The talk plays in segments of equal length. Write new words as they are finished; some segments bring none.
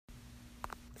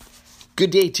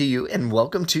Good day to you and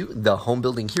welcome to The Home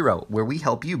Building Hero, where we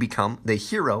help you become the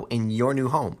hero in your new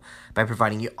home by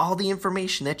providing you all the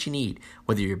information that you need.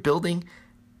 Whether you're building,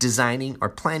 designing, or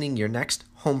planning your next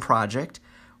home project,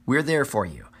 we're there for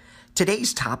you.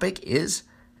 Today's topic is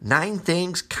 9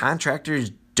 things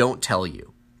contractors don't tell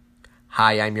you.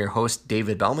 Hi, I'm your host,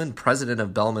 David Bellman, president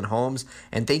of Bellman Homes,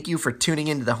 and thank you for tuning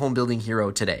into The Home Building Hero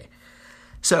today.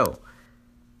 So,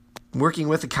 working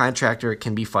with a contractor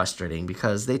can be frustrating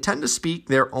because they tend to speak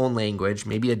their own language,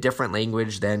 maybe a different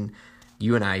language than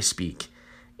you and I speak.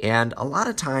 And a lot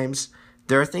of times,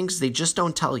 there are things they just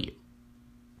don't tell you.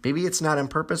 Maybe it's not on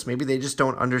purpose. Maybe they just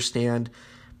don't understand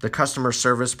the customer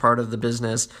service part of the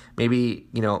business. Maybe,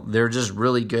 they're just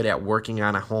really good at working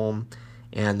on a home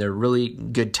and they're really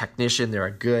good technician. They're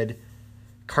a good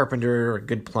carpenter or a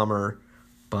good plumber,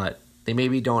 but they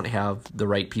maybe don't have the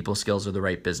right people skills or the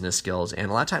right business skills. And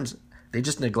a lot of times they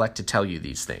just neglect to tell you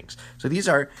these things. So these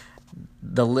are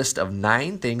the list of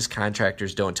 9 things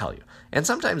contractors don't tell you. And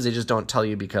sometimes they just don't tell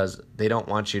you because they don't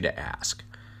want you to ask.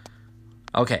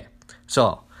 Okay,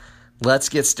 so let's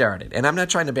get started. And I'm not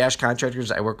trying to bash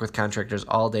contractors. I work with contractors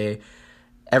all day,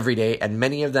 every day. And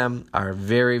many of them are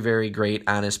very, very great,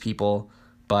 honest people.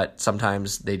 But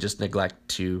sometimes they just neglect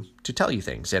to tell you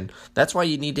things. And that's why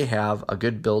you need to have a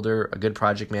good builder, a good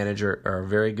project manager, or a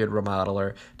very good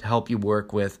remodeler to help you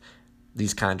work with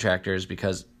these contractors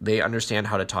because they understand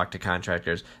how to talk to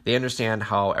contractors. They understand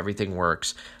how everything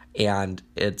works. And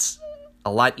it's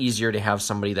a lot easier to have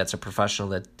somebody that's a professional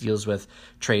that deals with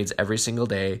trades every single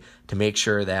day to make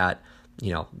sure that,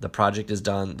 the project is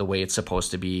done the way it's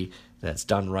supposed to be, that it's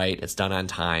done right, it's done on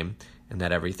time, and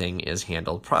that everything is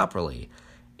handled properly.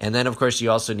 And then, of course,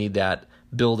 you also need that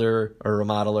builder or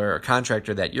remodeler or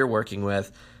contractor that you're working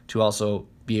with to also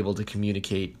be able to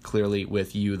communicate clearly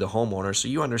with you, the homeowner, so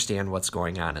you understand what's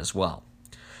going on as well.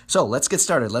 So let's get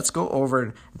started. Let's go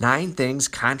over 9 things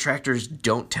contractors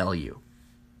don't tell you.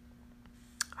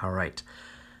 All right.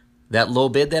 That low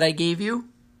bid that I gave you,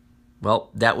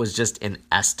 well, that was just an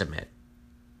estimate.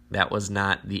 That was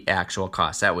not the actual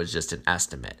cost. That was just an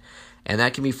estimate. And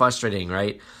that can be frustrating,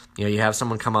 right? You have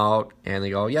someone come out and they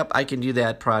go, yep, I can do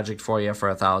that project for you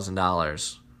for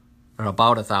 $1,000 or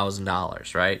about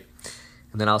 $1,000, right?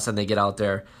 And then all of a sudden they get out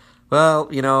there, well,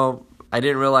 I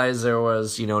didn't realize there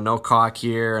was, no caulk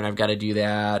here and I've got to do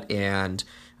that and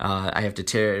I have to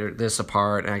tear this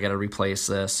apart and I got to replace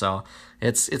this. So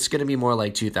it's going to be more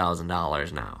like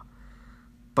 $2,000 now.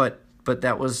 But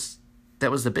that was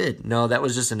the bid. No, that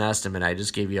was just an estimate. I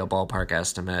just gave you a ballpark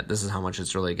estimate. This is how much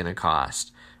it's really going to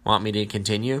cost. Want me to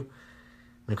continue?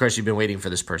 And of course, you've been waiting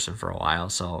for this person for a while.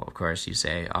 So, of course, you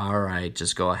say, all right,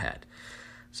 just go ahead.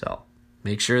 So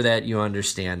make sure that you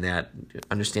understand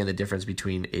the difference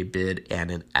between a bid and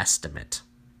an estimate.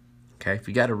 Okay, if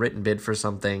you got a written bid for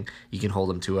something, you can hold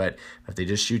them to it. If they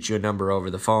just shoot you a number over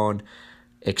the phone,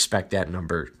 expect that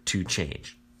number to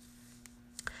change.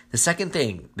 The second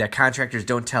thing that contractors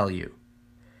don't tell you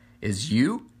is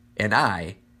you and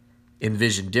I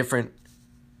envision different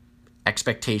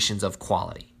expectations of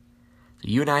quality. So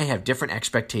you and I have different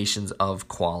expectations of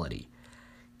quality.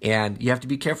 And you have to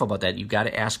be careful about that. You've got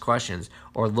to ask questions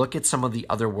or look at some of the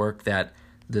other work that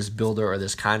this builder or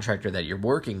this contractor that you're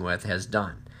working with has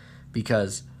done.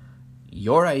 Because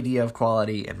your idea of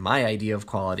quality and my idea of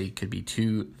quality could be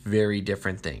 2 very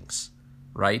different things,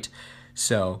 right?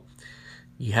 So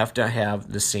you have to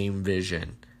have the same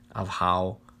vision of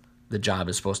how the job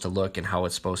is supposed to look and how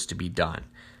it's supposed to be done.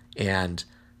 And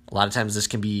a lot of times this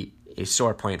can be a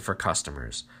sore point for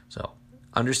customers. So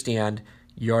understand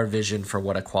your vision for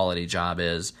what a quality job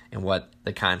is and what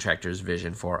the contractor's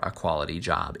vision for a quality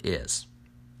job is.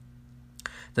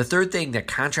 The third thing that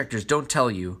contractors don't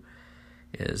tell you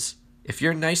is, if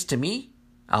you're nice to me,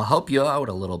 I'll help you out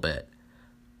a little bit.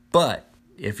 But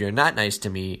if you're not nice to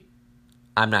me,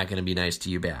 I'm not going to be nice to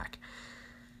you back.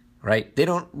 Right? They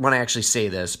don't want to actually say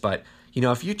this, but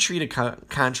if you treat a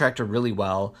contractor really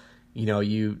well,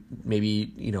 you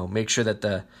maybe, make sure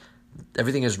that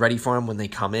everything is ready for them when they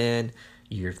come in.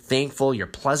 You're thankful, you're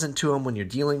pleasant to them when you're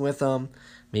dealing with them.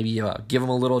 Maybe you give them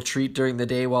a little treat during the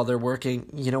day while they're working.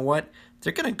 You know what?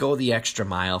 They're going to go the extra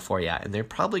mile for you, and they're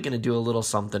probably going to do a little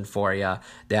something for you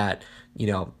that,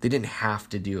 they didn't have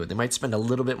to do. They might spend a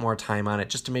little bit more time on it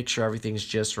just to make sure everything's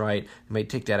just right. They might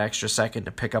take that extra second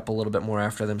to pick up a little bit more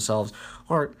after themselves.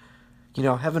 Or,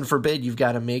 heaven forbid, you've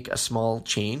got to make a small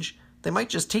change. They might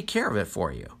just take care of it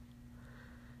for you.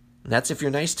 And that's if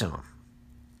you're nice to them.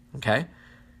 Okay?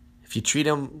 If you treat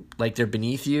them like they're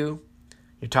beneath you,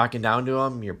 you're talking down to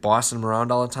them, you're bossing them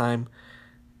around all the time,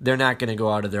 they're not going to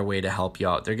go out of their way to help you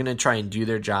out. They're going to try and do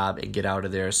their job and get out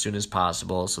of there as soon as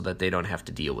possible so that they don't have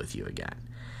to deal with you again.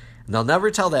 And they'll never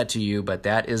tell that to you, but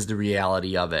that is the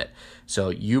reality of it. So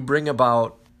you bring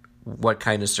about what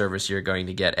kind of service you're going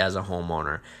to get as a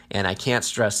homeowner. And I can't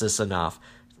stress this enough.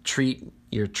 Treat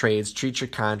your trades, treat your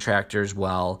contractors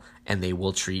well, and they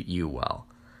will treat you well.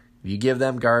 If you give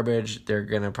them garbage, they're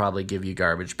going to probably give you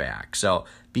garbage back. So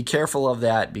be careful of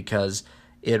that because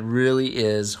it really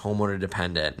is homeowner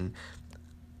dependent. And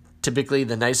typically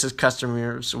the nicest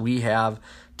customers we have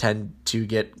tend to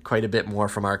get quite a bit more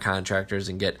from our contractors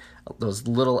and get those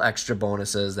little extra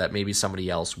bonuses that maybe somebody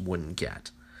else wouldn't get.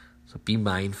 So be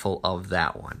mindful of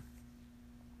that one.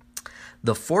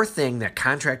 The fourth thing that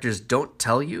contractors don't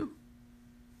tell you,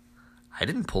 I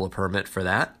didn't pull a permit for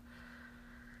that.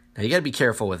 Now you got to be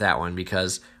careful with that one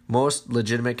because most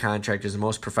legitimate contractors and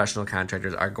most professional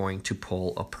contractors are going to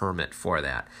pull a permit for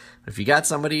that. If you got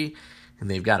somebody and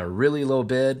they've got a really low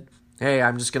bid, hey,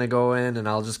 I'm just going to go in and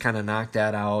I'll just kind of knock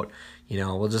that out.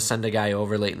 We'll just send a guy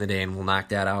over late in the day and we'll knock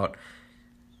that out.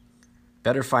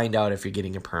 Better find out if you're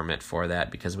getting a permit for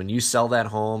that because when you sell that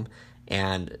home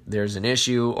and there's an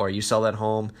issue or you sell that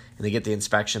home and they get the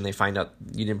inspection, they find out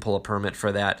you didn't pull a permit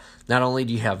for that. Not only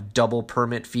do you have double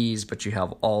permit fees, but you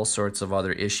have all sorts of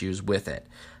other issues with it.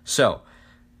 So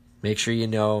make sure you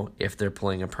know if they're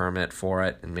pulling a permit for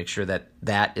it and make sure that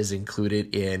that is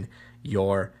included in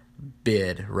your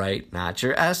bid, right? Not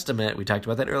your estimate. We talked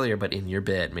about that earlier, but in your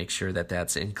bid, make sure that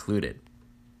that's included.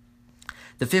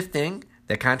 The fifth thing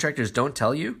that contractors don't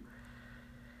tell you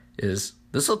is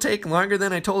this will take longer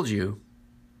than I told you,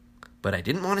 but I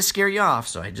didn't want to scare you off,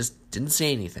 so I just didn't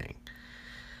say anything.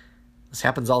 This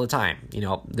happens all the time.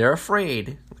 They're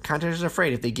afraid, contractors are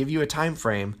afraid if they give you a time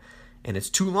frame and it's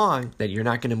too long that you're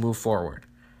not going to move forward.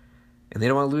 And they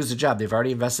don't want to lose the job. They've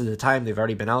already invested the time. They've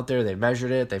already been out there. They've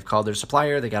measured it. They've called their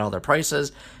supplier. They got all their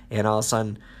prices. And all of a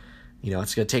sudden,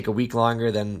 it's going to take a week longer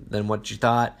than what you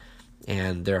thought.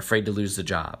 And they're afraid to lose the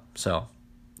job. So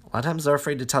a lot of times they're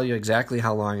afraid to tell you exactly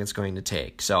how long it's going to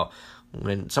take. So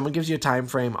when someone gives you a time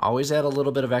frame, always add a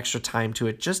little bit of extra time to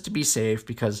it just to be safe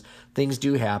because things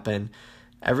do happen.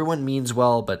 Everyone means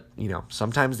well, but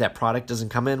sometimes that product doesn't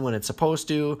come in when it's supposed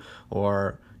to,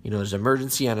 or there's an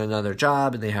emergency on another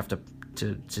job and they have to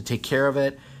take care of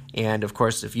it. And of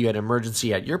course, if you had an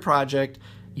emergency at your project,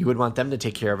 you would want them to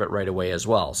take care of it right away as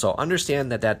well. So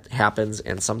understand that happens,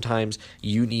 and sometimes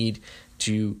you need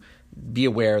to be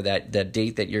aware that the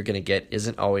date that you're going to get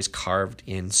isn't always carved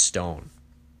in stone.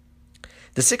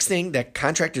 The sixth thing that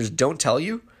contractors don't tell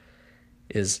you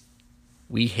is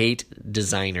we hate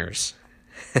designers.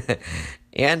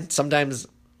 And sometimes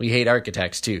we hate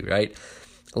architects too, right?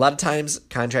 A lot of times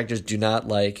contractors do not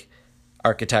like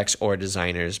architects or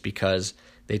designers because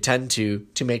they tend to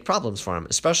make problems for them.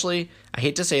 Especially, I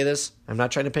hate to say this, I'm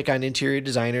not trying to pick on interior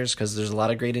designers because there's a lot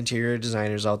of great interior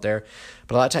designers out there,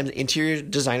 but a lot of times interior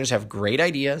designers have great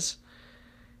ideas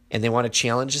and they want to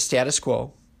challenge the status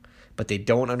quo, but they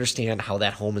don't understand how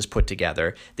that home is put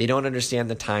together. They don't understand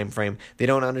the time frame. They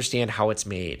don't understand how it's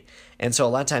made. And so a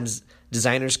lot of times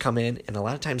designers come in, and a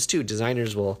lot of times too,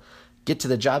 designers will get to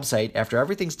the job site after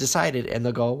everything's decided and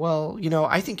they'll go, well,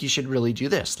 I think you should really do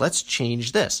this. Let's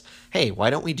change this. Hey,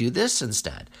 why don't we do this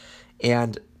instead?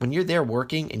 And when you're there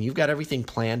working and you've got everything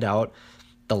planned out,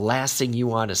 the last thing you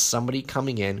want is somebody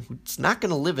coming in who's not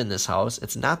going to live in this house.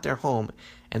 It's not their home.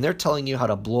 And they're telling you how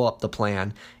to blow up the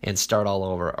plan and start all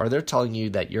over. Or they're telling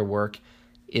you that your work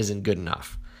isn't good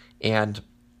enough. And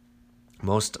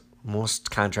most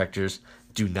contractors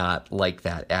do not like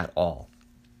that at all.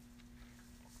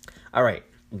 All right,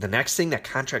 the next thing that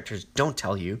contractors don't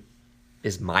tell you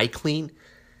is my clean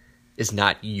is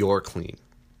not your clean.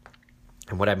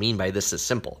 And what I mean by this is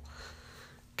simple.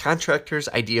 Contractors'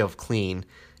 idea of clean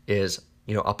is,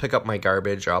 I'll pick up my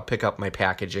garbage or I'll pick up my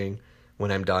packaging when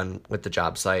I'm done with the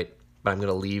job site, but I'm going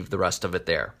to leave the rest of it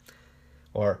there.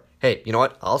 Or, hey, you know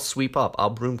what? I'll sweep up. I'll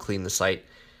broom clean the site.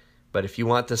 But if you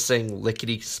want this thing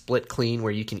lickety-split clean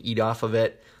where you can eat off of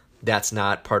it, that's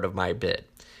not part of my bid.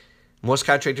 Most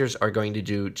contractors are going to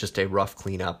do just a rough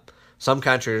cleanup. Some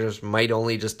contractors might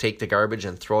only just take the garbage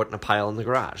and throw it in a pile in the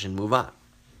garage and move on.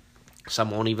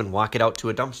 Some won't even walk it out to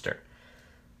a dumpster.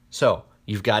 So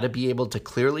you've got to be able to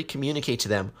clearly communicate to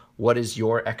them what is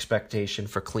your expectation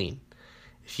for clean.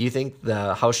 If you think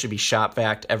the house should be shop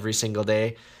vac every single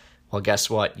day, well,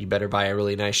 guess what? You better buy a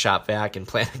really nice shop vac and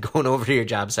plan on going over to your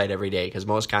job site every day because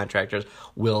most contractors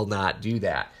will not do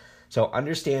that. So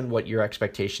understand what your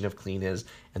expectation of clean is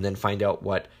and then find out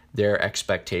what their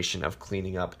expectation of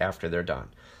cleaning up after they're done.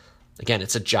 Again,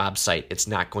 it's a job site. It's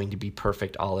not going to be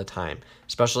perfect all the time,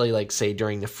 especially like say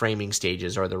during the framing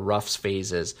stages or the roughs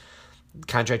phases. The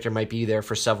contractor might be there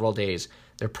for several days.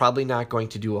 They're probably not going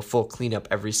to do a full cleanup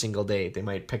every single day. They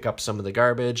might pick up some of the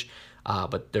garbage,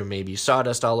 but there may be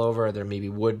sawdust all over. There may be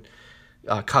wood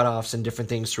cutoffs and different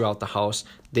things throughout the house.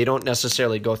 They don't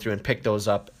necessarily go through and pick those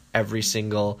up every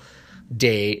single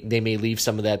day. They may leave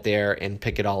some of that there and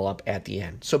pick it all up at the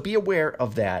end. So be aware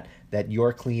of that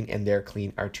your clean and their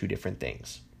clean are two different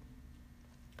things.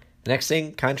 The next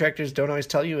thing contractors don't always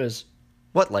tell you is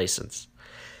what license.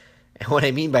 And what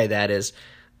I mean by that is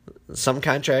some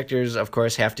contractors, of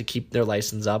course, have to keep their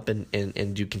license up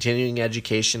and do continuing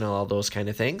education and all those kind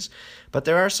of things. But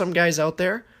there are some guys out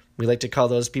there, we like to call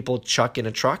those people chuck in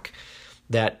a truck,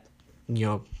 that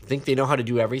think they know how to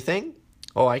do everything.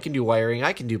 Oh, I can do wiring,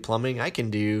 I can do plumbing, I can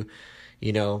do,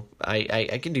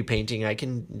 I can do painting, I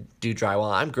can do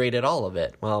drywall, I'm great at all of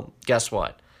it. Well, guess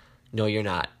what? No, you're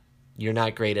not. You're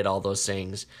not great at all those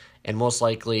things. And most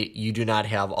likely you do not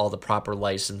have all the proper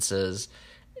licenses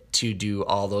to do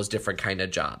all those different kind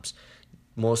of jobs.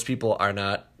 Most people are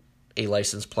not a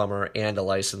licensed plumber and a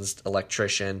licensed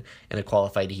electrician and a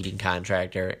qualified heating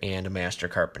contractor and a master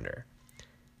carpenter.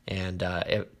 And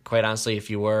quite honestly, if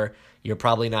you were, you're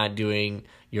probably not doing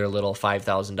your little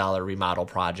 $5,000 remodel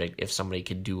project if somebody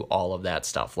could do all of that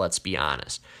stuff. Let's be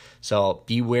honest. So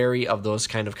be wary of those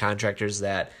kind of contractors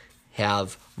that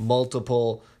have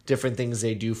multiple different things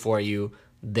they do for you.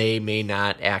 They may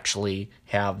not actually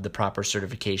have the proper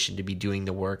certification to be doing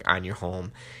the work on your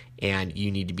home, and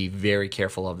you need to be very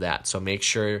careful of that. So make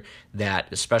sure that,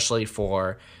 especially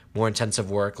for more intensive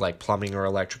work like plumbing or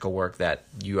electrical work, that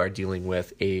you are dealing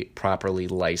with a properly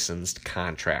licensed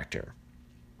contractor.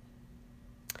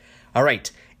 All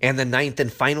right, and the ninth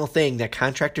and final thing that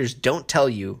contractors don't tell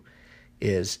you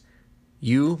is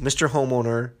you, Mr.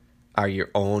 Homeowner, are your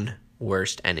own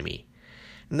worst enemy.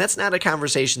 And that's not a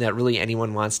conversation that really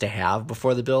anyone wants to have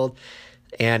before the build.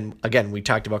 And again, we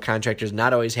talked about contractors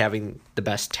not always having the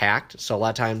best tact. So a lot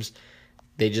of times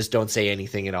they just don't say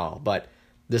anything at all. But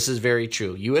this is very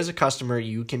true. You as a customer,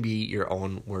 you can be your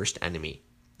own worst enemy.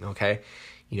 Okay?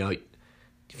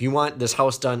 If you want this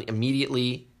house done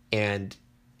immediately and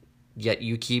yet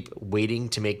you keep waiting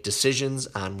to make decisions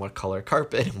on what color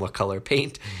carpet and what color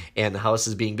paint, and the house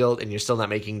is being built and you're still not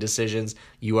making decisions,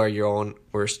 you are your own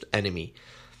worst enemy.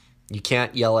 You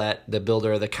can't yell at the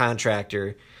builder or the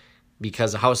contractor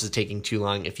because the house is taking too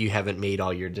long if you haven't made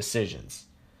all your decisions.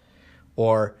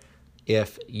 Or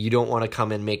if you don't want to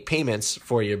come and make payments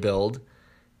for your build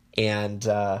and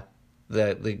the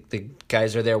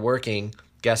guys are there working,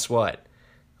 guess what?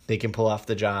 They can pull off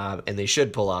the job, and they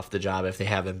should pull off the job if they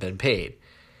haven't been paid.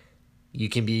 You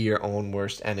can be your own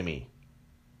worst enemy.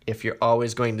 If you're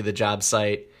always going to the job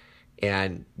site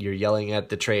and you're yelling at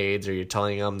the trades, or you're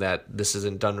telling them that this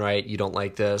isn't done right, you don't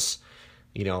like this,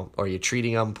 or you're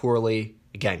treating them poorly,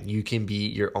 again, you can be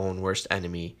your own worst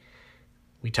enemy.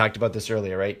 We talked about this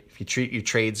earlier, right? If you treat your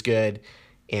trades good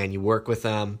and you work with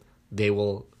them, they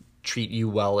will treat you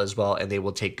well as well, and they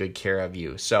will take good care of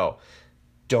you. So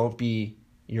don't be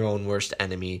your own worst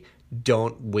enemy.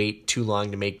 Don't wait too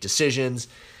long to make decisions.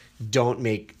 Don't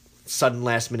make sudden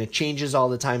last-minute changes all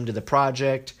the time to the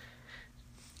project.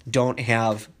 Don't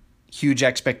have huge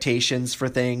expectations for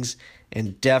things,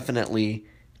 and definitely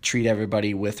treat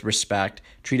everybody with respect.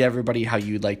 Treat everybody how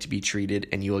you'd like to be treated,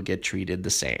 and you will get treated the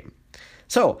same.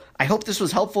 So I hope this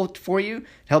was helpful for you, to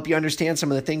help you understand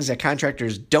some of the things that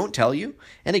contractors don't tell you.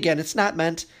 And again, it's not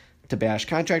meant to bash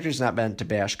contractors, not meant to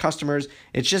bash customers.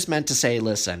 It's just meant to say,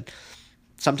 listen,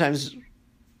 sometimes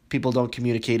people don't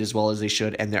communicate as well as they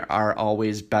should, and there are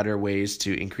always better ways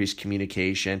to increase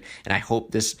communication. And I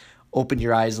hope this opened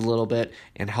your eyes a little bit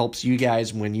and helps you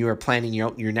guys when you are planning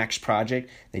your next project,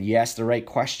 that you ask the right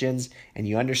questions and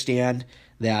you understand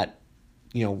that,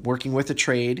 working with a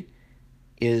trade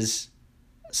is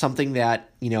something that,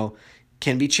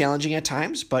 can be challenging at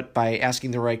times, but by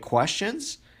asking the right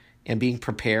questions and being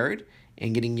prepared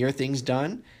and getting your things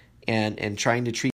done and trying to treat